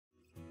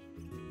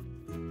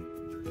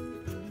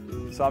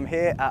So I'm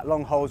here at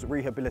Longholes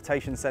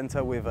Rehabilitation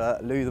Centre with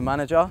Lou, the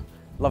manager.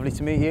 Lovely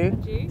to meet you.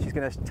 Thank you. She's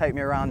going to take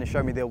me around and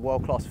show me the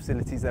world-class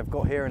facilities they've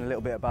got here and a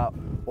little bit about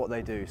what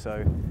they do.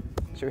 So,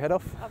 shall we head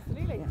off?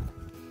 Absolutely. Yeah.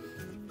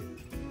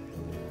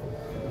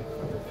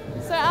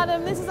 So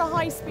Adam, this is a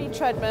high-speed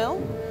treadmill.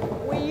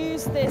 We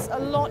use this a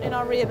lot in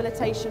our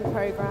rehabilitation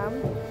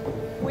programme.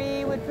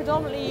 We would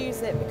predominantly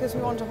use it because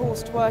we want a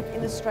horse to work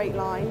in a straight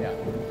line. Yeah.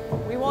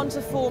 We want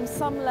to form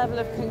some level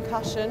of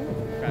concussion,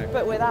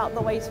 but without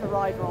the weight of a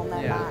rider on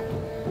their back.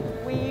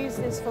 We use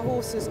this for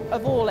horses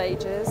of all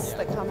ages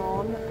that come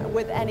on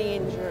with any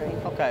injury.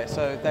 Okay,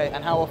 so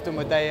and how often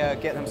would they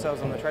get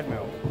themselves on the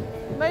treadmill?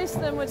 Most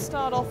of them would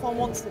start off on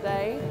once a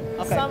day.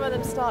 Okay. Some of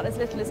them start as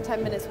little as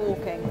 10 minutes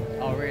walking.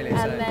 Oh, really?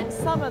 And then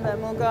some of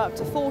them will go up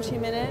to 40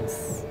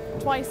 minutes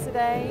twice a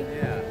day.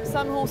 Yeah.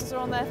 Some horses are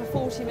on there for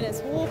 40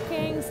 minutes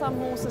walking, some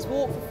horses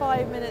walk for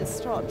 5 minutes,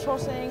 start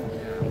trotting.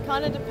 It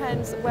kind of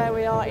depends where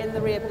we are in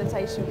the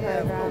rehabilitation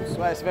programme. Of course.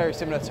 Well, it's very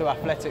similar to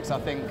athletics, I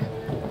think.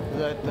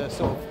 The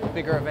sort of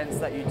bigger events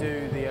that you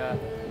do,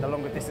 the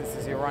longer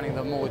distances you're running,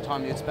 the more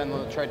time you'd spend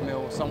on the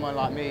treadmill. Someone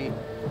like me,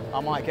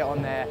 I might get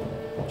on there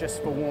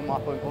just for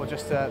warm-up or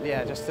just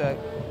to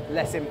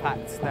less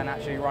impact than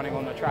actually running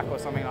on the track or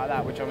something like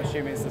that, which I'm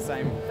assuming is the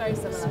same. Very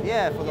similar.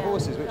 Yeah, for the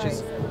horses, which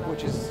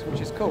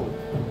is cool.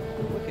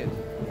 Wicked.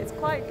 It's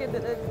quite good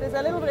that there's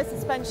a little bit of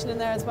suspension in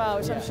there as well,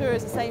 which I'm sure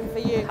is the same for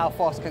you. How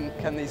fast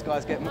can these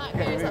guys get moving?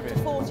 That goes up to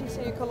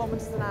 42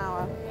 kilometres an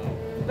hour.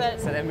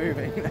 But so they're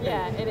moving.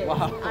 Yeah, it is.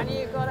 Wow. And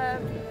you've got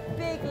a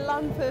big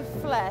lump of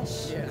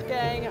flesh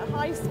going at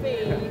high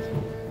speed.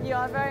 You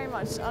are very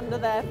much under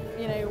their,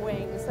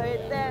 wings. So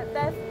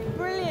they're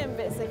brilliant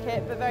bits of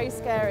kit, but very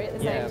scary at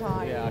the same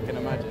time. Yeah, I can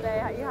imagine.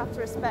 You have to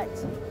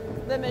respect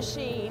the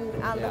machine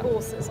and the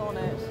horses on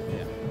it.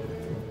 Yeah.